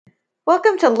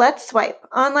Welcome to Let's Swipe,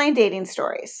 online dating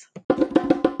stories.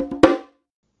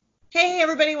 Hey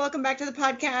everybody, welcome back to the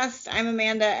podcast. I'm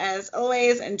Amanda as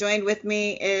always, and joined with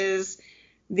me is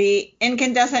the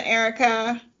incandescent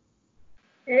Erica.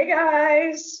 Hey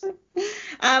guys.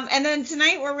 And then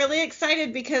tonight we're really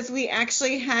excited because we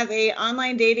actually have a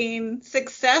online dating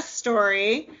success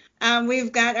story.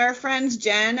 We've got our friends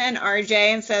Jen and RJ,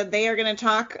 and so they are going to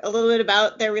talk a little bit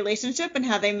about their relationship and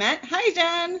how they met. Hi,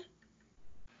 Jen.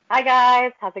 Hi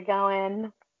guys, how's it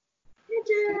going? Hey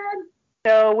Jen.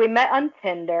 So we met on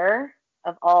Tinder,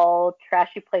 of all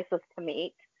trashy places to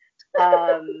meet.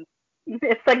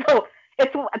 It's like,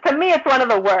 it's to me it's one of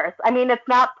the worst. I mean, it's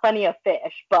not Plenty of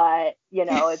Fish, but you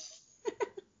know, it's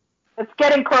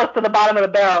getting close to the bottom of the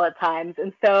barrel at times.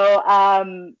 And so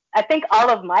I think all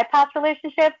of my past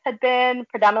relationships had been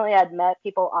predominantly I'd met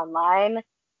people online,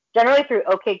 generally through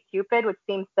OkCupid, which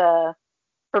seems to,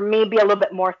 for me, be a little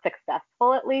bit more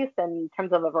successful, at least in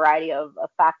terms of a variety of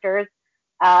factors.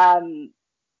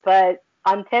 But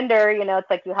on Tinder, you know, it's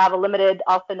like you have a limited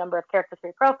also number of characters for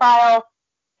your profile.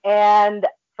 And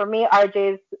for me,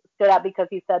 RJ stood out because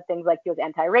he said things like he was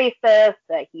anti-racist,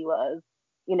 that he was,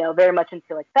 you know, very much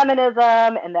into like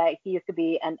feminism, and that he used to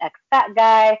be an ex-fat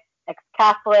guy,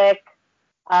 ex-Catholic,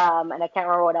 and I can't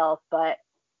remember what else, but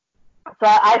so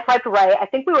I swiped right. I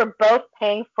think we were both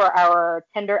paying for our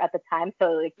Tinder at the time,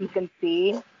 so like you can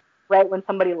see right when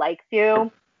somebody likes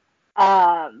you,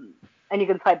 and you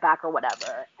can swipe back or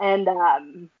whatever.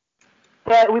 And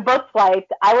but we both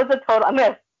swiped. I was a total. I'm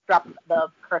gonna drop the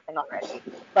cursing already,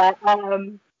 but I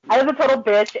was a total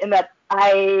bitch in that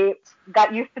I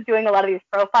got used to doing a lot of these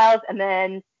profiles, and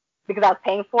then because I was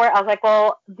paying for it, I was like,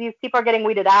 well, these people are getting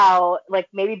weeded out, like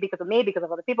maybe because of me, because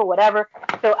of other people, whatever.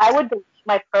 So I would delete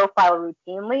my profile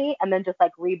routinely and then just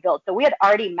like rebuild. So we had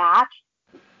already matched,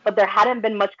 but there hadn't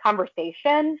been much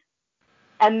conversation.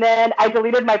 And then I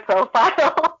deleted my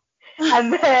profile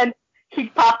and then he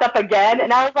popped up again.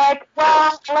 And I was like,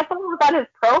 well, I was on his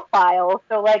profile,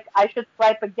 so like I should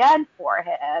swipe again for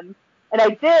him. And I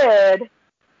did.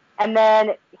 And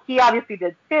then he obviously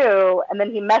did too. And then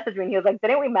he messaged me and he was like,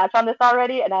 didn't we match on this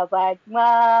already? And I was like,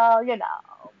 well, you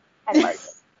know, I like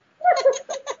it.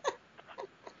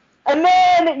 And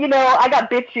then, you know, I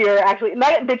got bitchier, actually.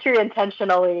 Not bitchier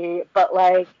intentionally, but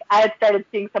like I had started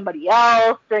seeing somebody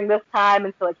else during this time.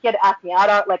 And so like he had asked me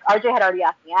out, like RJ had already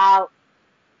asked me out.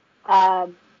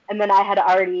 And then I had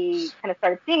already kind of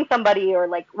started seeing somebody, or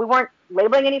like we weren't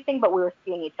labeling anything, but we were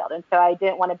seeing each other. And so I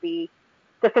didn't want to be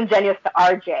disingenuous to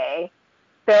RJ.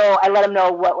 So I let him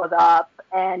know what was up.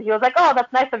 And he was like, oh,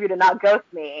 that's nice of you to not ghost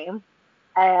me.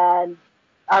 And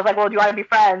I was like, well, do you want to be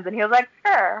friends? And he was like,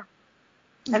 sure.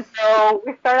 And so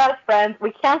we started out as friends.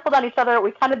 We canceled on each other.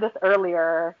 We counted this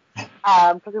earlier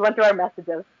because we went through our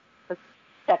messages to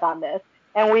check on this.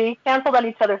 And we canceled on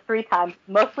each other 3 times,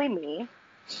 mostly me.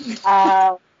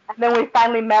 And then we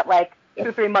finally met like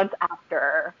 2-3 months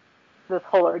after this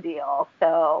whole ordeal.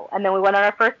 So, and then we went on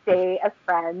our first date as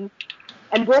friends.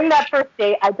 And during that first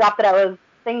date, I dropped that I was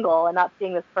single and not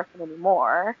seeing this person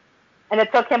anymore. And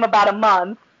it took him about a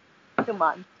month, 2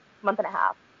 months, month and a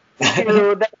half,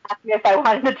 to then ask me if I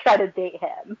wanted to try to date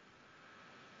him.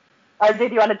 RJ,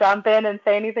 do you want to jump in and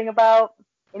say anything about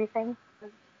anything?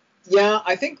 Yeah,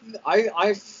 I think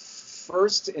I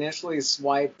first initially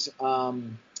swiped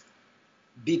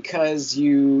because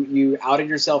you outed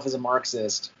yourself as a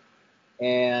Marxist,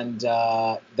 and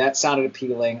that sounded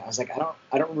appealing. I was like,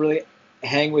 I don't really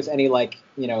hang with any like,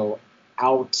 you know,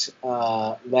 out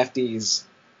lefties.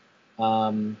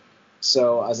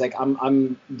 So I was like,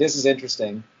 this is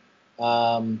interesting.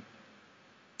 And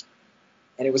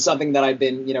it was something that I'd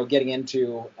been, you know, getting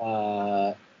into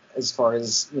as far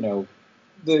as, you know,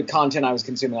 the content I was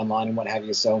consuming online and what have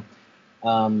you. So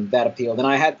that appealed. And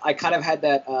I kind of had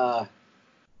that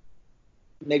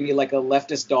maybe like a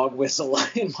leftist dog whistle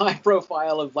in my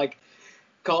profile of like,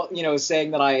 you know, saying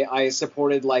that I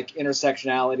supported like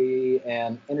intersectionality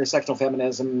and intersectional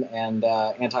feminism and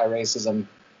anti-racism.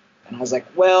 And I was like,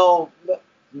 well,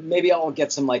 maybe I'll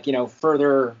get some like, you know,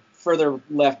 further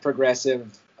left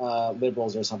progressive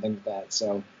liberals or something like that.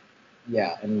 So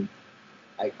yeah, and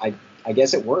I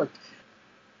guess it worked.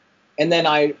 And then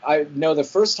I know the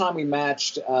first time we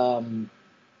matched, I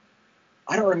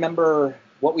don't remember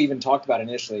what we even talked about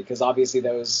initially, because obviously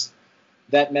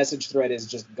that message thread is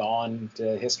just gone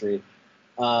to history.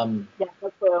 Yeah,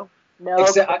 that's true. No.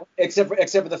 Except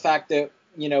for the fact that,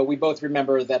 you know, we both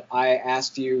remember that I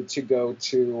asked you to go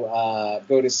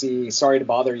to see Sorry to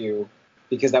Bother You,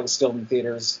 because that was still in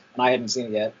theaters and I hadn't seen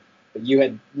it yet, but you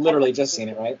had literally just seen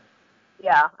it, right?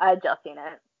 Yeah, I had just seen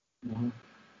it. Mm-hmm.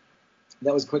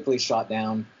 That was quickly shot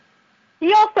down.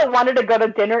 he also wanted to go to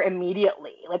dinner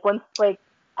immediately. Like once, like,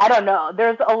 I don't know.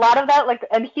 There's a lot of that, like,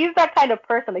 and he's that kind of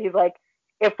person that he's like,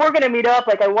 if we're gonna meet up,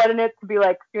 like, I wanted it to be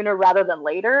like sooner rather than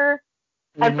later.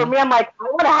 And for me, I'm like, I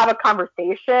want to have a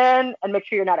conversation and make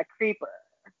sure you're not a creeper.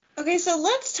 Okay, so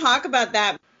let's talk about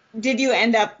that. Did you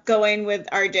end up going with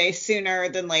RJ sooner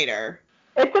than later?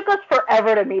 It took us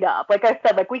forever to meet up. Like I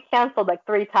said, like, we canceled like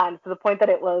 3 times to the point that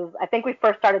it was, I think we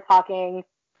first started talking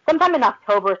sometime in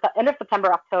October, end of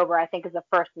September, October, I think is the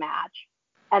first match.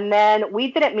 And then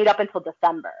we didn't meet up until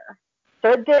December.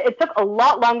 So it took a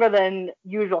lot longer than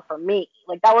usual for me.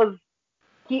 Like, that was,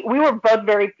 he was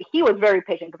very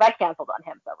patient because I canceled on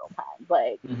him several times.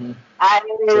 Like, I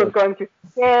was going through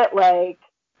shit, like,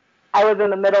 I was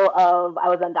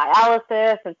on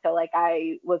dialysis, and so, like,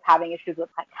 I was having issues with,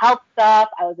 like, health stuff.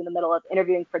 I was in the middle of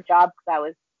interviewing for jobs because I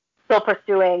was still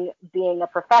pursuing being a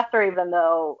professor, even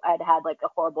though I'd had, like, a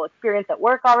horrible experience at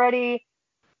work already.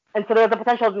 And so there was the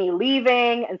potential of me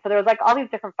leaving, and so there was, like, all these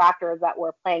different factors that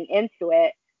were playing into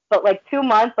it. But, like, 2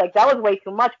 months, like, that was way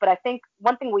too much. But I think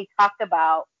one thing we talked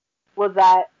about was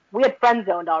that we had friend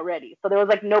zoned already, so there was,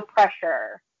 like, no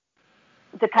pressure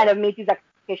to kind of meet these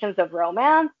expectations of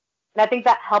romance. And I think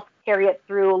that helped carry it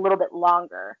through a little bit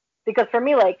longer. Because for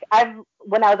me, like,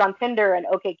 when I was on Tinder and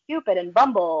OkCupid and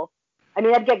Bumble, I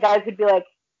mean, I'd get guys who'd be like,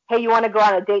 hey, you want to go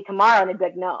on a date tomorrow? And I'd be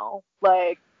like, no.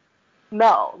 Like,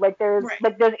 no. Like, there's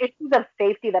issues of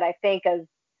safety that I think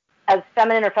as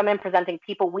feminine or feminine presenting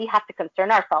people, we have to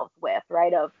concern ourselves with,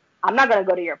 right? Of, I'm not going to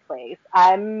go to your place.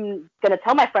 I'm going to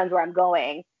tell my friends where I'm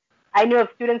going. I knew of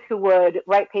students who would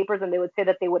write papers and they would say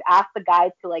that they would ask the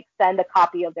guy to, like, send a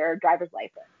copy of their driver's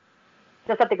license,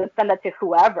 just that they could send that to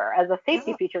whoever as a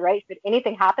safety feature, right? If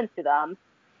anything happens to them,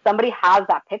 somebody has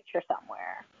that picture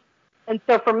somewhere. And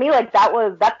so for me, like,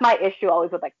 that's my issue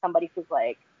always with, like, somebody who's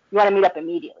like, you want to meet up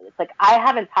immediately. It's like, I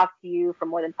haven't talked to you for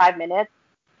more than 5 minutes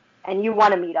and you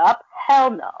want to meet up?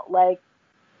 Hell no. Like,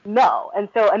 no. And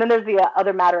then there's the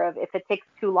other matter of, if it takes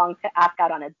too long to ask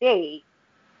out on a date,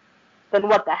 then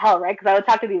what the hell, right? Because I would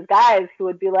talk to these guys who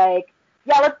would be like,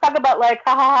 yeah, let's talk about, like,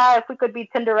 if we could be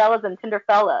Tinderellas and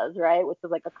Tinderfellas, right? Which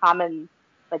is, like, a common,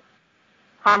 like,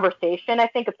 conversation, I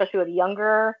think, especially with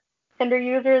younger Tinder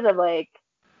users, of, like,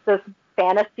 this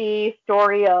fantasy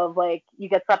story of, like, you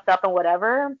get swept up and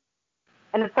whatever.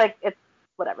 And it's like, it's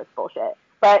whatever, it's bullshit.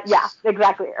 But yeah,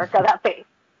 exactly, Erica, that face.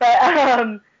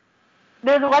 But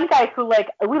there's one guy who, like,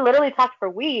 we literally talked for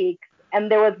weeks, and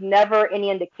there was never any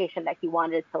indication that he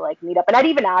wanted to, like, meet up. And I'd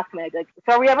even ask him, I'd be like,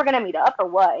 so are we ever going to meet up or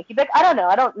what? And he'd be like, I don't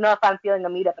know if I'm feeling a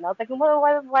meetup. And I was like, well,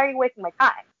 why are you wasting my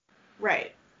time?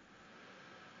 Right.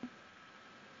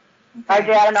 Okay. RJ,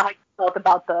 I don't know how you felt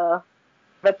about the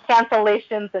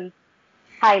cancellations and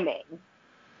timing.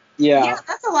 Yeah,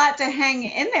 that's a lot to hang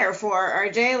in there for,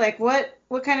 RJ. Like,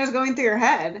 what kind of is going through your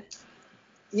head?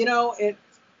 You know,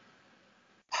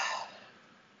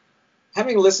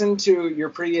 having listened to your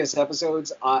previous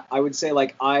episodes, I would say,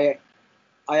 like, I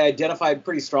identified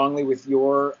pretty strongly with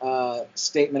your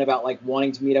statement about, like,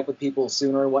 wanting to meet up with people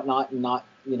sooner and whatnot, and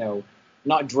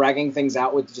not dragging things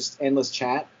out with just endless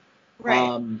chat.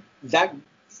 Right. That,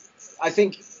 I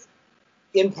think,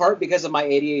 in part because of my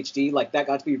ADHD, like, that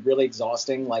got to be really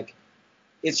exhausting. Like,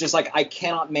 it's just like, I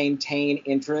cannot maintain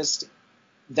interest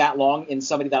that long in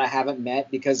somebody that I haven't met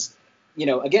because,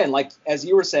 again, like, as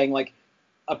you were saying, like,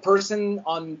 a person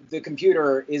on the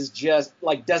computer is just,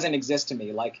 like, doesn't exist to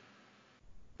me. Like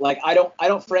I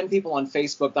don't friend people on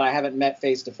Facebook that I haven't met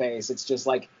face to face. It's just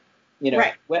like,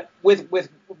 right. with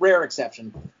rare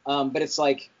exception. But it's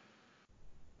like,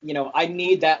 I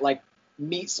need that, like,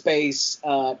 meet space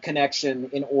connection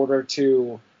in order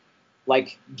to,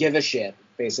 like, give a shit,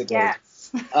 basically.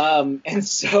 Yes. And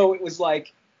so it was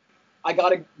like, I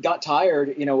got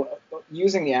tired,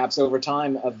 using the apps over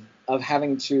time of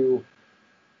having to,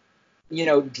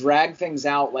 drag things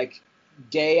out, like,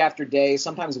 day after day,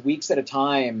 sometimes weeks at a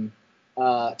time,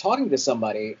 talking to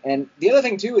somebody. And the other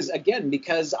thing too is, again,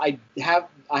 because I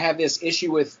have this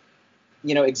issue with,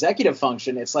 executive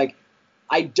function. It's like,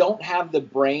 I don't have the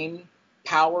brain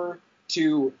power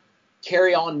to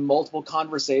carry on multiple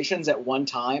conversations at one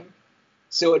time.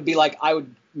 So it'd be like, I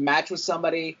would match with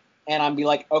somebody and I'd be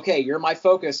like, okay, you're my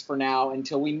focus for now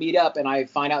until we meet up and I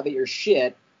find out that you're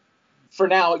shit. For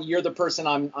now, you're the person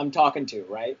I'm talking to,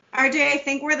 right? RJ, I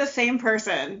think we're the same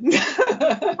person.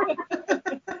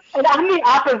 And I'm the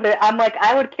opposite. I'm like,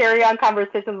 I would carry on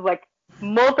conversations with, like,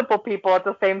 multiple people at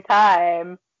the same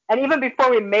time. And even before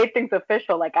we made things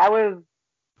official, like, I was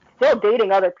still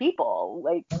dating other people.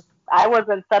 Like, I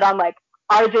wasn't set on, like,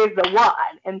 RJ's the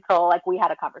one until, like, we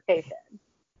had a conversation.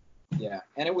 Yeah.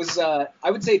 And it was, I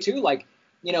would say too, like,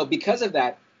 because of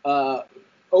that,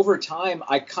 over time,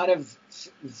 I kind of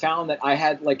found that I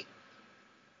had like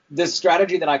the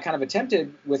strategy that I kind of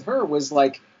attempted with her was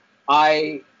like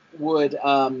I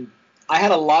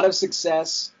had a lot of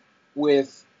success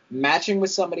with matching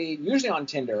with somebody, usually on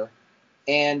Tinder,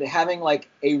 and having like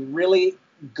a really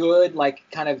good, like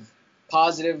kind of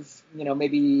positive,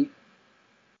 maybe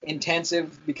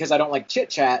intensive, because I don't like chit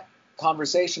chat,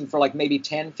 conversation for like maybe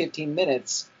 10, 15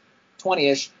 minutes,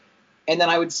 20-ish. And then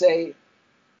I would say,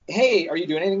 hey, are you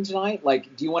doing anything tonight?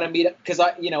 Like, do you want to meet up? Because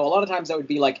a lot of times I would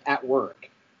be like at work,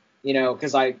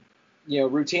 because I,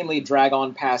 routinely drag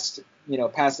on past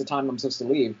the time I'm supposed to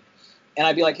leave. And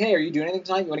I'd be like, hey, are you doing anything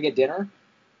tonight? You want to get dinner?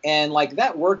 And like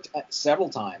that worked several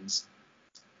times.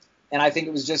 And I think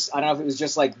it was just, I don't know if it was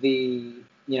just like the,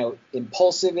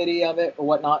 impulsivity of it or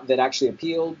whatnot that actually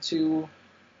appealed to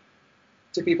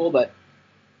people, but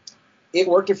it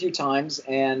worked a few times.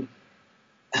 And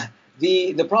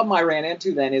the problem I ran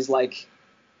into then is like,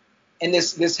 and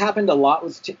this happened a lot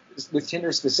with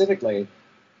Tinder specifically,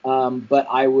 but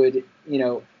I would,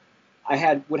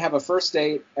 would have a first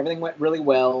date, everything went really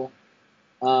well,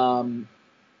 and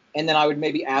then I would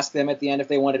maybe ask them at the end if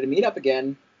they wanted to meet up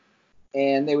again,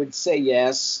 and they would say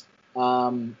yes,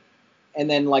 and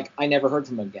then like I never heard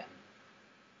from them again.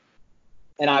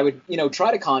 And I would,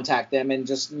 try to contact them and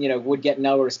just, would get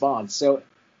no response. So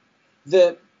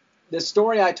the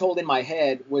story I told in my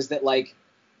head was that like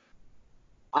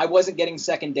I wasn't getting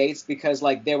second dates because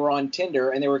like they were on Tinder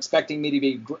and they were expecting me to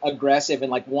be aggressive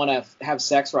and like want to have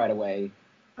sex right away.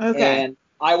 Okay. And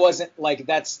I wasn't like,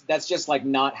 that's just like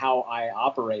not how I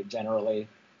operate generally.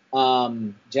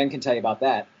 Jen can tell you about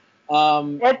that.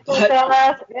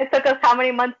 It took us how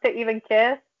many months to even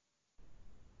kiss?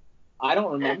 I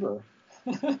don't remember.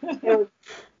 It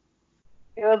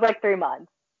was like 3 months.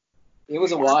 It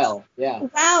was a while, yeah.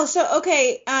 Wow. So,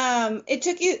 okay. It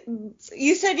took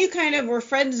you said you kind of were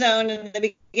friend zoned in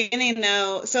the beginning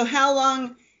though. So how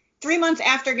long, 3 months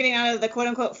after getting out of the quote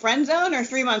unquote friend zone, or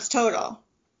 3 months total?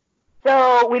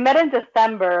 So we met in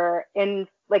December and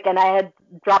I had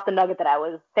dropped the nugget that I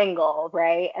was single,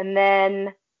 right? And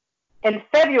then in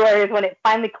February is when it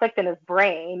finally clicked in his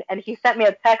brain, and he sent me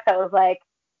a text that was like,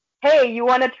 hey, you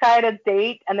want to try to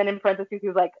date? And then in parentheses, he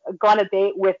was like, go on a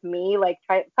date with me. Like,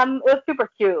 it was super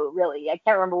cute, really. I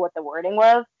can't remember what the wording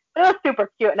was, but it was super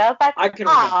cute. And I was like, I can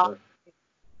remember.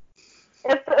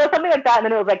 It was something like that. And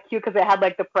then it was like cute because it had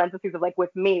like the parentheses of like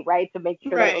with me, right? To make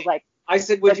sure that it was like. I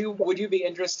said, would you be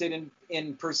interested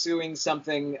in pursuing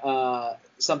something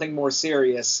more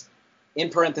serious, in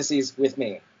parentheses, with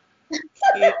me?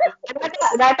 Yeah.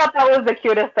 And I thought that was the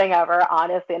cutest thing ever,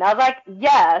 honestly. And I was like,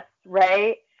 yes,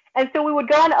 right? And so we would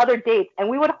go on other dates and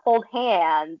we would hold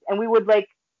hands and we would like,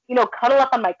 cuddle up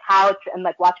on my couch and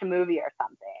like watch a movie or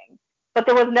something. But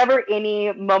there was never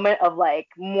any moment of like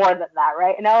more than that,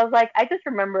 right? And I was like, I just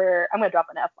remember, I'm going to drop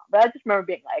an F-bomb, but I just remember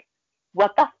being like,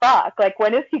 what the fuck? Like,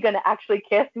 when is he going to actually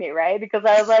kiss me, right? Because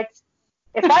I was like,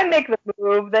 if I make the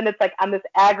move, then it's like I'm this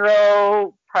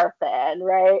aggro person,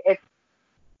 right?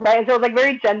 Right? And so it was like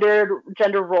very gender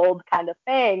rolled kind of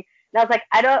thing. And I was like,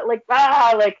 I don't like,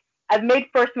 I've made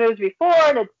first moves before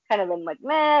and it's kind of been like,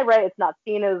 meh, right? It's not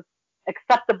seen as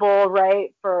acceptable,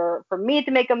 right? For me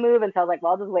to make a move. And so I was like,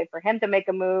 well, I'll just wait for him to make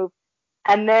a move.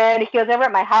 And then he was over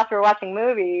at my house, we were watching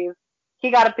movies. He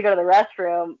got up to go to the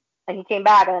restroom and he came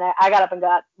back, and then I got up and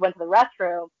went to the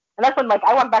restroom. And that's when like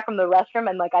I went back from the restroom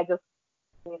and like I just,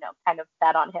 kind of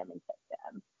sat on him and kissed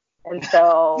him. And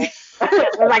so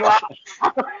I was like, wow.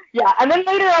 Yeah. And then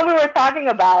later on we were talking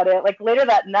about it, like later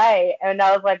that night, and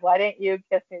I was like, why didn't you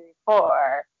kiss me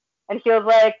before? And he was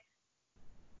like,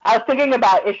 I was thinking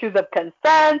about issues of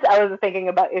consent. I was thinking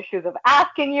about issues of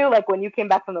asking you. Like when you came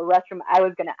back from the restroom, I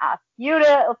was gonna ask you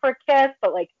for a kiss,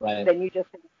 but like then you just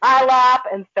in my lap.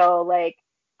 And so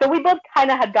so we both kind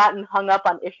of had gotten hung up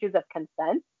on issues of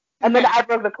consent. And then I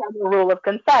broke the cardinal rule of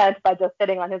consent by just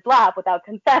sitting on his lap without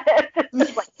consent.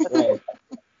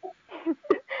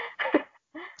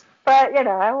 But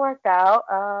it worked out,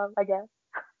 I guess.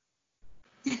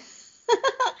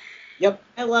 Yep.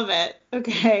 I love it.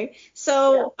 Okay.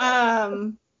 So,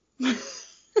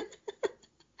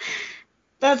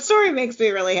 that story makes me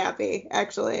really happy,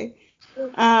 actually.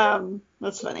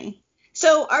 That's funny.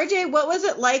 So, RJ, what was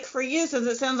it like for you? Since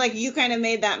it sounds like you kind of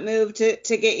made that move to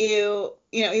get you,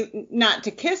 not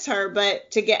to kiss her,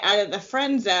 but to get out of the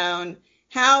friend zone.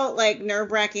 How,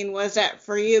 nerve-wracking was that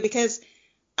for you? Because,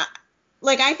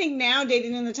 I think now,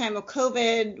 dating in the time of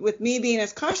COVID, with me being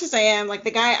as cautious as I am,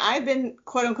 the guy I've been,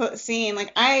 quote-unquote, seeing,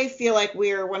 I feel like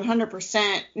we're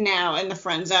 100% now in the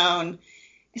friend zone.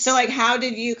 So, how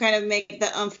did you kind of make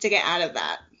the oomph to get out of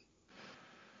that?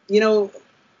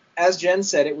 As Jen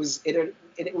said, it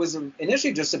it was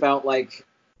initially just about like,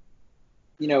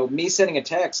 me sending a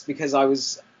text because I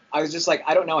was just like,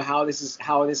 I don't know how this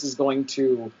is going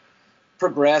to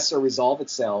progress or resolve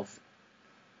itself.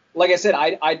 Like I said,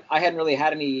 I hadn't really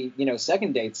had any,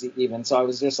 second dates even. So I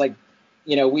was just like,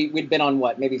 we'd been on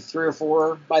maybe 3 or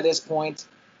 4 by this point.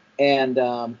 And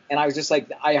I was just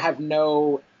like, I have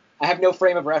no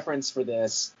frame of reference for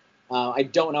this. I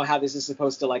don't know how this is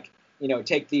supposed to like,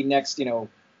 take the next,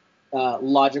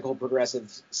 logical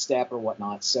progressive step or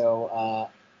whatnot. So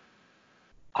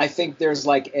I think there's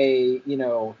like a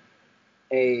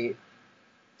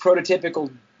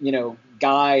prototypical,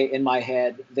 guy in my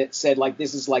head that said like,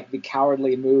 this is like the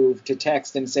cowardly move to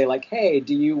text and say like, hey,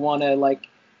 do you want to like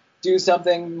do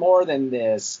something more than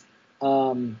this?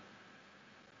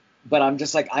 But I'm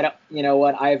just like, I don't,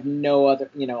 what? I have no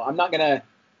other, I'm not gonna.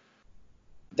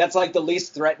 That's like the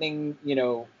least threatening,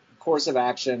 course of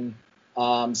action.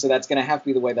 So that's gonna have to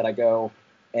be the way that I go.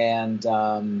 And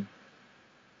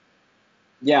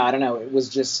yeah, I don't know. It was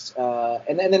just,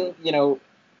 and then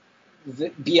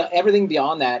everything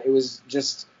beyond that, it was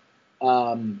just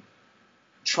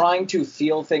trying to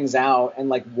feel things out and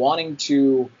like wanting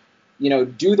to,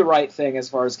 do the right thing as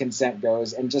far as consent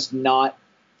goes, and just not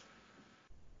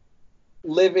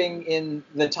living in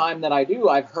the time that I do.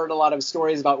 I've heard a lot of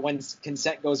stories about when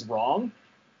consent goes wrong,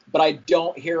 but I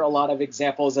don't hear a lot of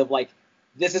examples of like,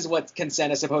 this is what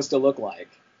consent is supposed to look like.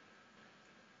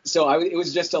 So it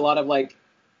was just a lot of like,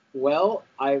 well,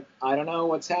 I don't know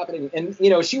what's happening. And,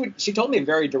 she told me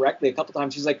very directly a couple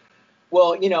times, she's like,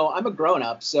 well, I'm a grown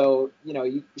up. So,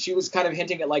 she was kind of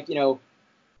hinting at like,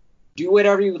 do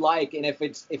whatever you like. And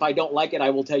if I don't like it, I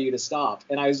will tell you to stop.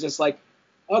 And I was just like,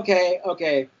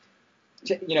 okay.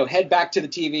 Head back to the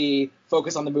TV,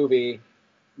 focus on the movie.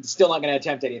 Still not going to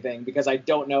attempt anything because I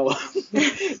don't know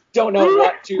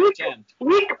what to attempt.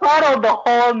 We cuddled the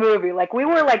whole movie. Like, we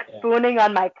were like spooning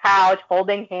on my couch,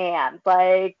 holding hands.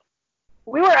 Like,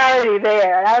 we were already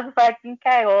there. And I was like,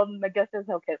 okay, well, I guess there's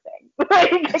no kissing.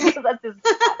 Like, I guess that's just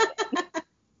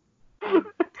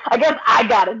I guess I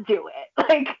gotta do it.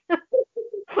 Like,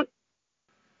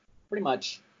 pretty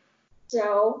much.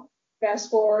 So, fast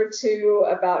forward to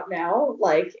about now,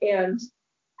 like, and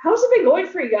how's it been going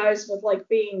for you guys with like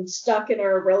being stuck in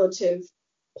our relative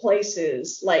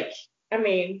places? Like, I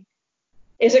mean,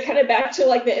 is it kind of back to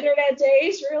like the internet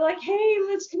days where you're like, hey,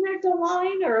 let's connect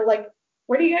online, or like,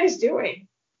 what are you guys doing?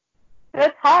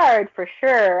 It's hard for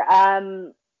sure.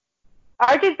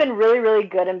 RJ's been really, really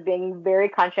good in being very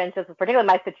conscientious, particularly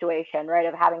my situation, right,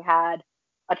 of having had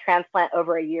a transplant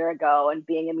over a year ago and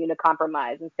being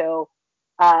immunocompromised. And so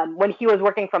when he was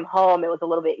working from home, it was a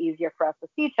little bit easier for us to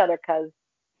see each other because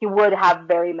he would have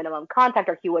very minimum contact,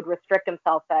 or he would restrict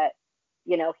himself that,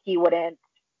 he wouldn't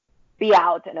be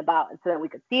out and about, and so that we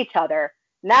could see each other.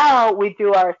 Now we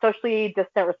do our socially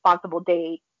distant responsible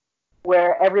date,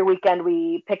 where every weekend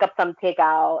we pick up some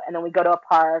takeout and then we go to a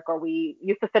park, or we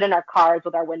used to sit in our cars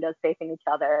with our windows facing each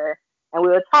other and we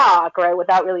would talk, right,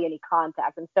 without really any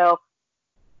contact. And so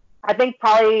I think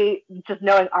probably just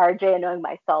knowing RJ and knowing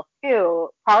myself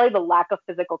too, probably the lack of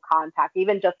physical contact,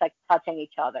 even just like touching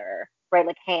each other, right,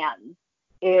 like hands,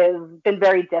 is been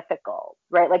very difficult,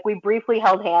 right? Like, we briefly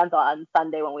held hands on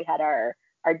Sunday when we had our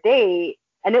date,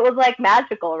 and it was like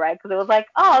magical, right? Because it was like,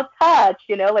 oh, touch,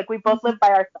 like we both live by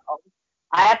ourselves.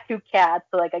 I have 2 cats,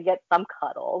 so like I get some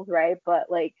cuddles, right?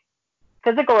 But like,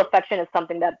 physical affection is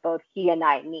something that both he and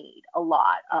I need a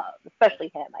lot of, especially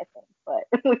him, I think, but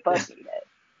we both need it.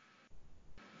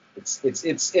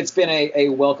 It's been a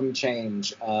welcome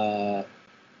change.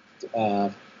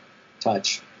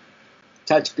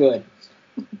 Touch good.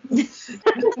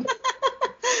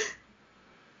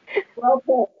 Well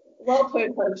put,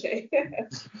 RJ.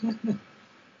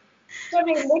 So, I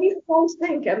mean, what do you guys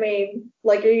think? I mean,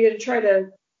 like, are you going to try to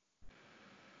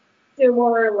do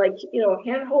more, like,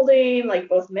 hand holding, like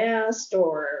both masked,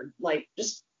 or like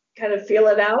just kind of feel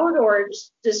it out, or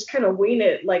just kind of wing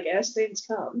it, like, as things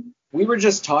come? We were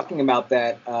just talking about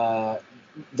that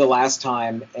the last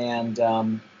time,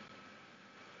 and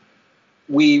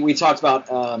we talked about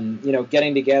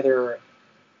getting together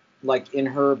like in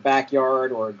her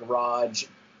backyard or garage,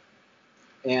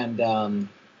 and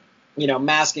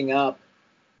masking up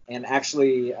and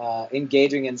actually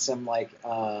engaging in some like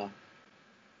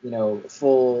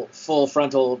full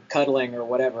frontal cuddling or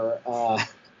whatever.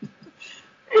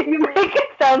 You make it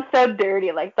sound so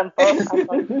dirty, like some full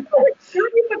frontal.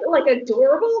 Like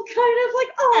adorable, kind of like,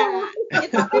 oh,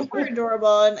 it's super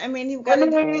adorable, and I mean, you've got to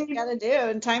do what you got to do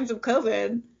in times of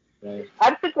COVID. Right.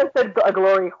 I've suggested a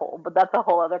glory hole, but that's a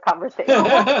whole other conversation.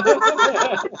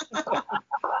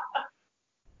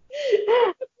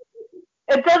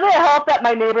 It doesn't help that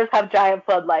my neighbors have giant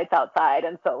floodlights outside,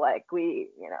 and so like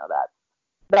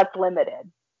that's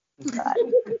limited. But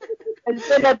it's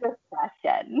been a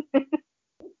discussion.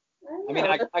 I mean,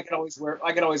 I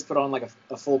could always put on like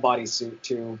a full body suit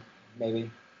too, maybe.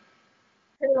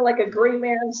 Kind of like a Green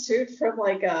Man suit from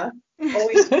like a.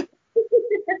 Always.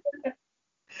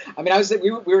 I mean,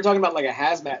 we were talking about like a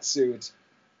hazmat suit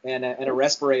and a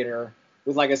respirator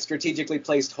with like a strategically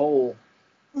placed hole.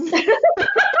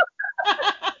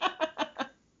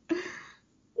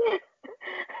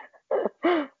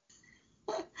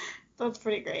 That's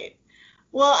pretty great.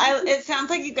 Well, it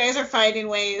sounds like you guys are finding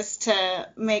ways to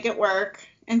make it work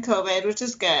in COVID, which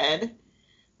is good.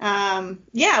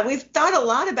 Yeah, we've thought a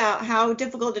lot about how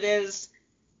difficult it is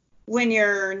when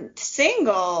you're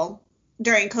single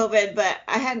during COVID, but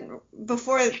I hadn't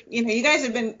before, you guys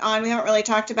have been on, we haven't really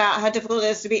talked about how difficult it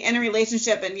is to be in a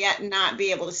relationship and yet not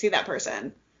be able to see that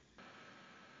person.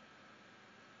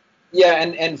 Yeah,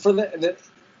 and for the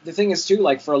thing is too,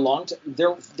 like for a long time,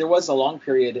 there was a long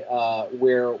period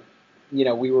where,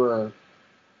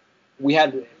 we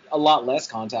had a lot less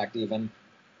contact even.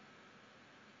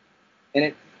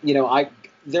 And when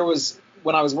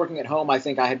I was working at home, I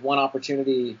think I had one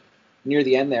opportunity near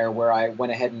the end there where I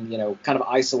went ahead and, kind of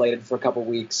isolated for a couple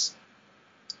weeks.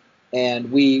 And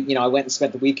I went and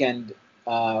spent the weekend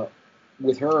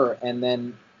with her. And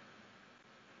then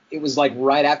it was like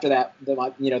right after that,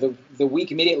 the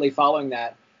week immediately following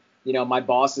that, my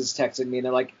bosses texted me and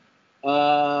they're like,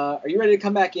 are you ready to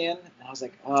come back in? And I was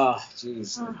like, oh,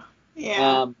 geez.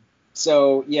 Yeah.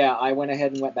 So yeah, I went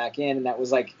ahead and went back in, and that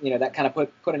was like, that kind of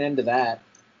put an end to that.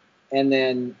 And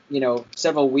then,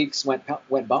 several weeks went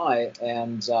by,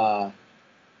 and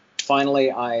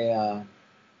finally I'd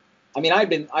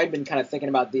been kind of thinking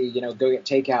about the, go get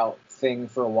takeout thing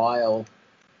for a while,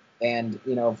 and,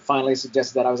 finally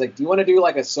suggested that. I was like, do you want to do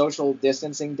like a social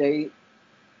distancing date?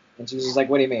 And she was just like,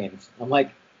 what do you mean? I'm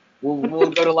like, we'll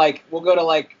go to like,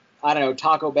 I don't know,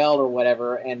 Taco Bell or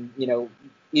whatever, and,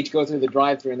 each go through the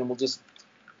drive-thru, and then we'll just,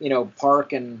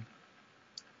 park and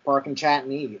chat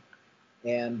and eat.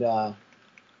 And,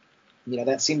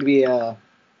 that seemed to be a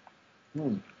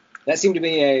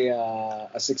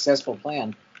successful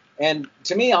plan. And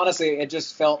to me, honestly, it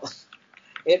just felt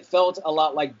a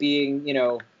lot like being,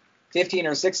 15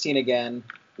 or 16 again,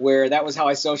 where that was how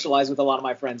I socialized with a lot of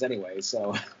my friends anyway.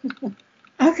 So.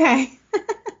 Okay.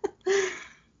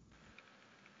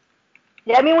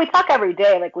 Yeah, I mean, we talk every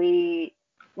day. Like we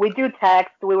do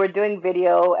text. We were doing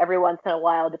video every once in a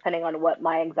while, depending on what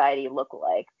my anxiety looked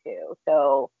like too.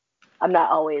 So I'm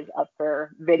not always up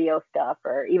for video stuff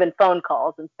or even phone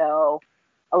calls. And so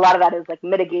a lot of that is like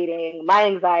mitigating my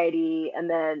anxiety and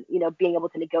then, being able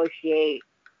to negotiate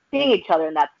seeing each other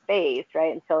in that space,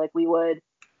 right? And so like we would,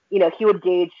 he would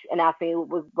gauge and ask me,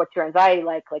 what's your anxiety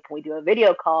like? Like, can we do a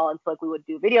video call? And so like we would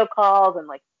do video calls and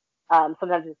like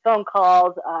sometimes it's phone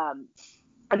calls.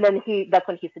 And then that's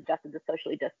when he suggested the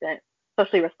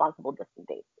socially responsible distant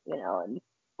dates, and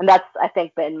that's, I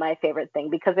think, been my favorite thing,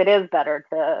 because it is better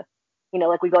to,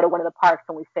 like we go to one of the parks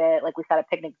and we sit at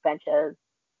picnic benches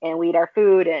and we eat our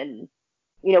food and,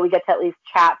 we get to at least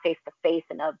chat face to face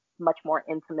in a much more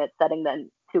intimate setting than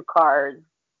two cars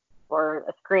or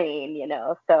a screen,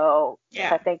 so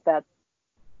yeah. I think that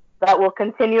will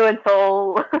continue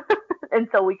until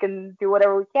we can do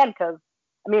whatever we can, because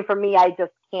I mean, for me, I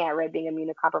just can't, right? Being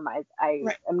immunocompromised, I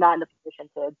am not in the position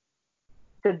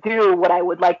to do what I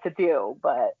would like to do,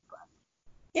 but.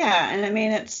 Yeah, and I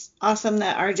mean, it's awesome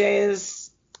that RJ is,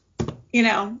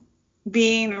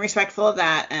 being respectful of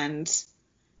that, and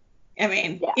I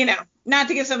mean, not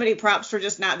to give somebody props for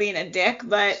just not being a dick,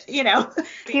 but he's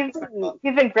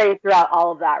been great throughout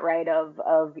all of that, right?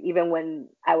 Of even when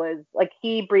I was like,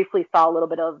 he briefly saw a little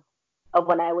bit of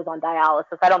when I was on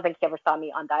dialysis. I don't think he ever saw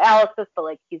me on dialysis, but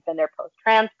like he's been there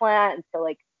post-transplant. And so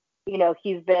like,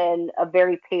 he's been a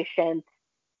very patient,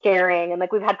 caring, and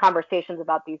like we've had conversations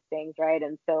about these things, right?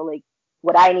 And so like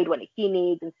what I need, what he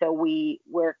needs. And so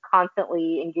we're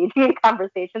constantly engaging in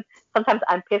conversations. Sometimes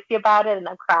I'm pissy about it and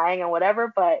I'm crying and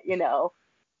whatever, but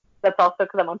that's also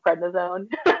because I'm on prednisone.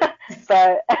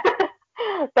 but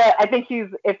I think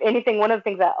if anything, one of the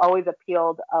things that always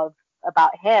appealed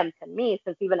about him to me,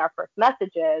 since even our first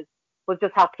messages, was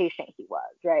just how patient he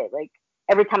was, right? Like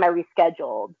every time I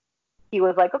rescheduled, he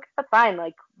was like, okay, that's fine,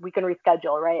 like we can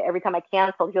reschedule, right? Every time I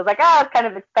canceled, he was like, I was kind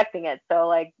of expecting it, so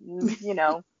like,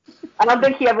 I don't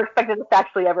think he ever expected us to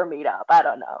actually ever meet up. I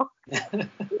don't know.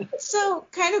 So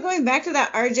kind of going back to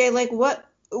that, RJ, like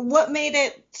what made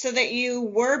it so that you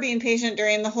were being patient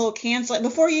during the whole canceling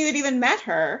before you had even met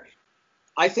her?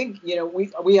 I think,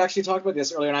 we actually talked about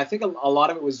this earlier, and I think a lot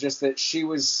of it was just that she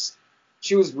was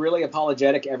she was really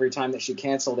apologetic every time that she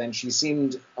canceled, and she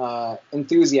seemed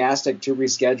enthusiastic to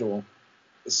reschedule.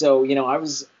 So, you know, I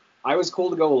was cool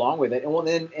to go along with it.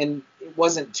 And it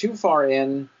wasn't too far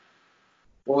in.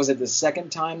 What was it, the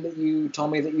second time that you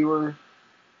told me that you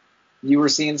were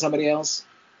seeing somebody else?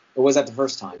 Or was that the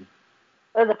first time?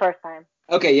 It was the first time.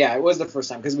 Okay, yeah, it was the first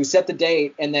time, because we set the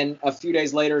date, and then a few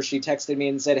days later she texted me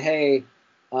and said, hey,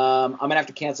 I'm going to have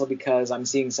to cancel because I'm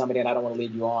seeing somebody and I don't want to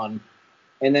lead you on.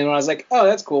 And then when I was like, oh,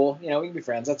 that's cool, you know, we can be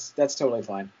friends, that's totally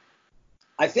fine.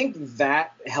 I think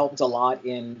that helped a lot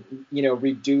in, you know,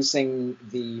 reducing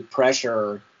the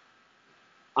pressure.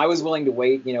 I was willing to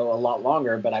wait, you know, a lot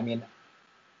longer, but I mean,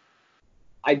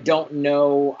 I don't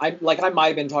know. I might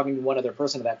have been talking to one other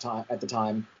person at the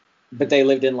time, but they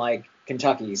lived in like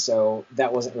Kentucky, so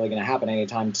that wasn't really going to happen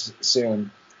anytime soon.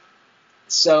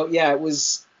 So yeah, it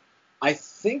was. I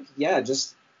think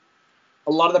just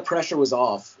a lot of the pressure was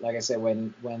off. Like I said,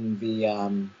 when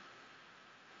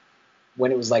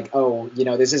it was like, oh, you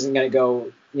know, this isn't going to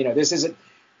go. You know,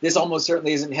 this almost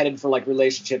certainly isn't headed for like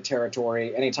relationship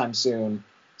territory anytime soon.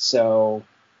 So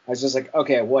I was just like,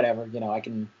 okay, whatever. You know,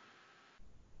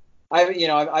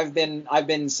 I've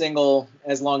been single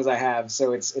as long as I have,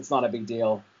 so it's not a big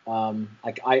deal.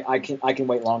 I can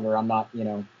wait longer. I'm not, you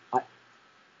know,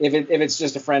 if it's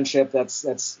just a friendship,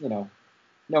 that's you know,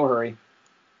 no hurry.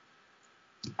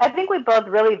 I think we both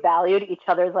really valued each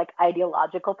other's like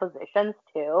ideological positions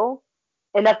too,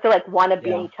 enough to like want to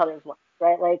be in each other's lives,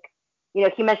 right? Like, you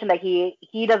know, he mentioned that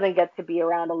he doesn't get to be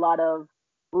around a lot of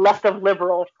left of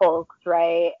liberal folks,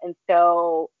 right? And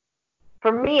so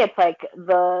for me, it's like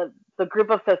the group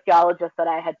of sociologists that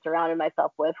I had surrounded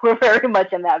myself with were very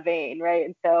much in that vein, right?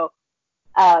 And so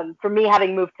for me,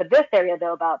 having moved to this area,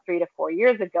 though, about 3 to 4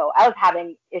 years ago, I was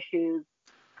having issues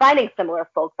finding similar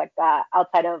folks like that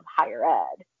outside of higher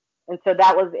ed. And so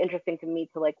that was interesting to me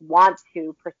to like want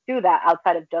to pursue that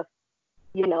outside of just,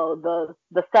 you know, the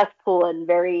cesspool and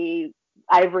very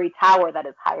ivory tower that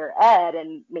is higher ed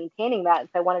and maintaining that. And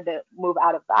so I wanted to move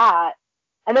out of that.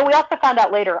 And then we also found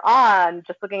out later on,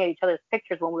 just looking at each other's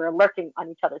pictures when we were lurking on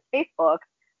each other's Facebook,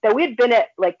 that we had been at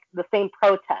like the same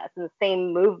protests and the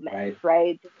same movements,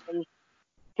 right?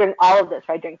 During all of this,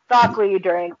 right? During Stockley,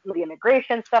 during the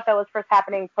immigration stuff that was first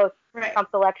happening post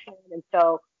Trump's election. And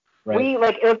so we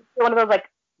like, it was one of those like,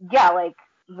 yeah, like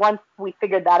once we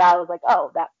figured that out, I was like,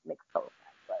 oh, that makes total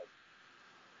sense. Like,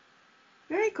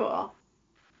 very cool.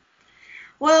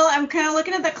 Well, I'm kind of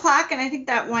looking at the clock, and I think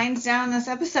that winds down this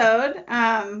episode.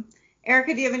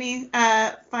 Erica, do you have any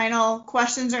final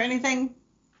questions or anything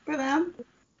for them?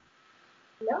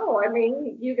 No, I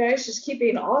mean, you guys just keep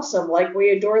being awesome. Like, we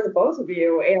adore the both of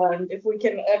you. And if we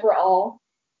can ever all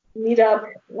meet up,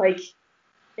 like,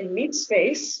 in meet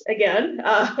space again,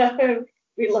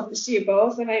 we'd love to see you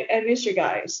both. And I miss you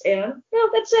guys. And, no,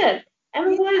 that's it. And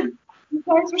I'm glad you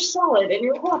guys are solid and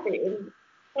you're happy. And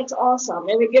that's awesome.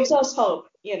 And it gives us hope,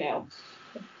 you know.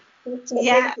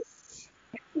 Yes.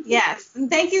 Yes. And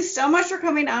thank you so much for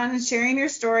coming on and sharing your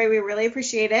story. We really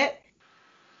appreciate it.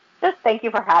 Just thank you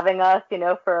for having us, you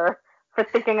know, for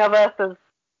thinking of us as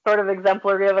sort of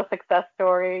exemplary of a success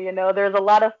story. You know, there's a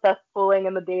lot of cesspooling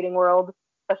in the dating world,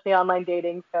 especially online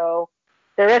dating. So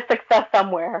there is success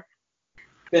somewhere.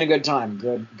 It's been a good time.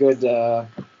 Good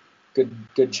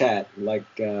chat. Like,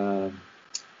 yeah,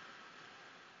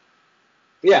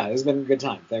 it's been a good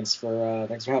time. Thanks for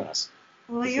having us.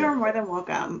 Well, you're more than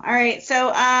welcome. All right.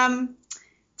 So,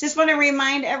 just want to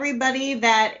remind everybody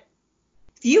that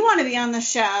if you want to be on the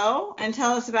show and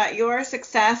tell us about your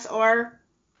success or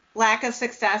lack of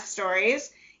success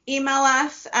stories, email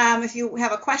us. If you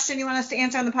have a question you want us to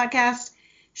answer on the podcast,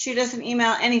 shoot us an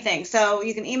email, anything. So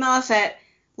you can email us at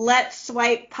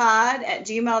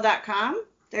letswipepod@gmail.com.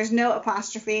 There's no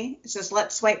apostrophe. It's just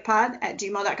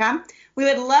letswipepod@gmail.com. We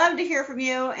would love to hear from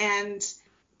you. And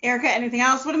Erica, anything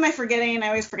else? What am I forgetting? I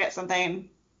always forget something.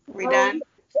 Are we done?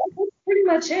 That's pretty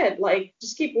much it. Like,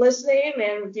 just keep listening,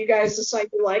 and if you guys decide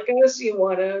you like us, you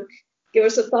want to give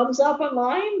us a thumbs up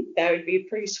online, that would be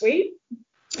pretty sweet.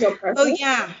 No pressure. Oh,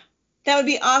 yeah. That would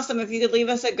be awesome if you could leave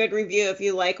us a good review if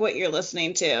you like what you're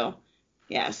listening to.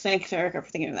 Yes, thanks, Erica, for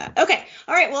thinking of that. Okay.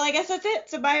 All right. Well, I guess that's it.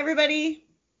 So bye, everybody.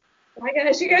 Bye,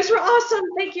 guys. You guys were awesome.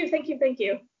 Thank you. Woo. Thank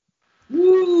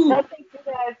you,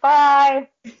 guys. Bye.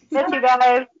 Thank you,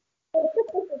 guys.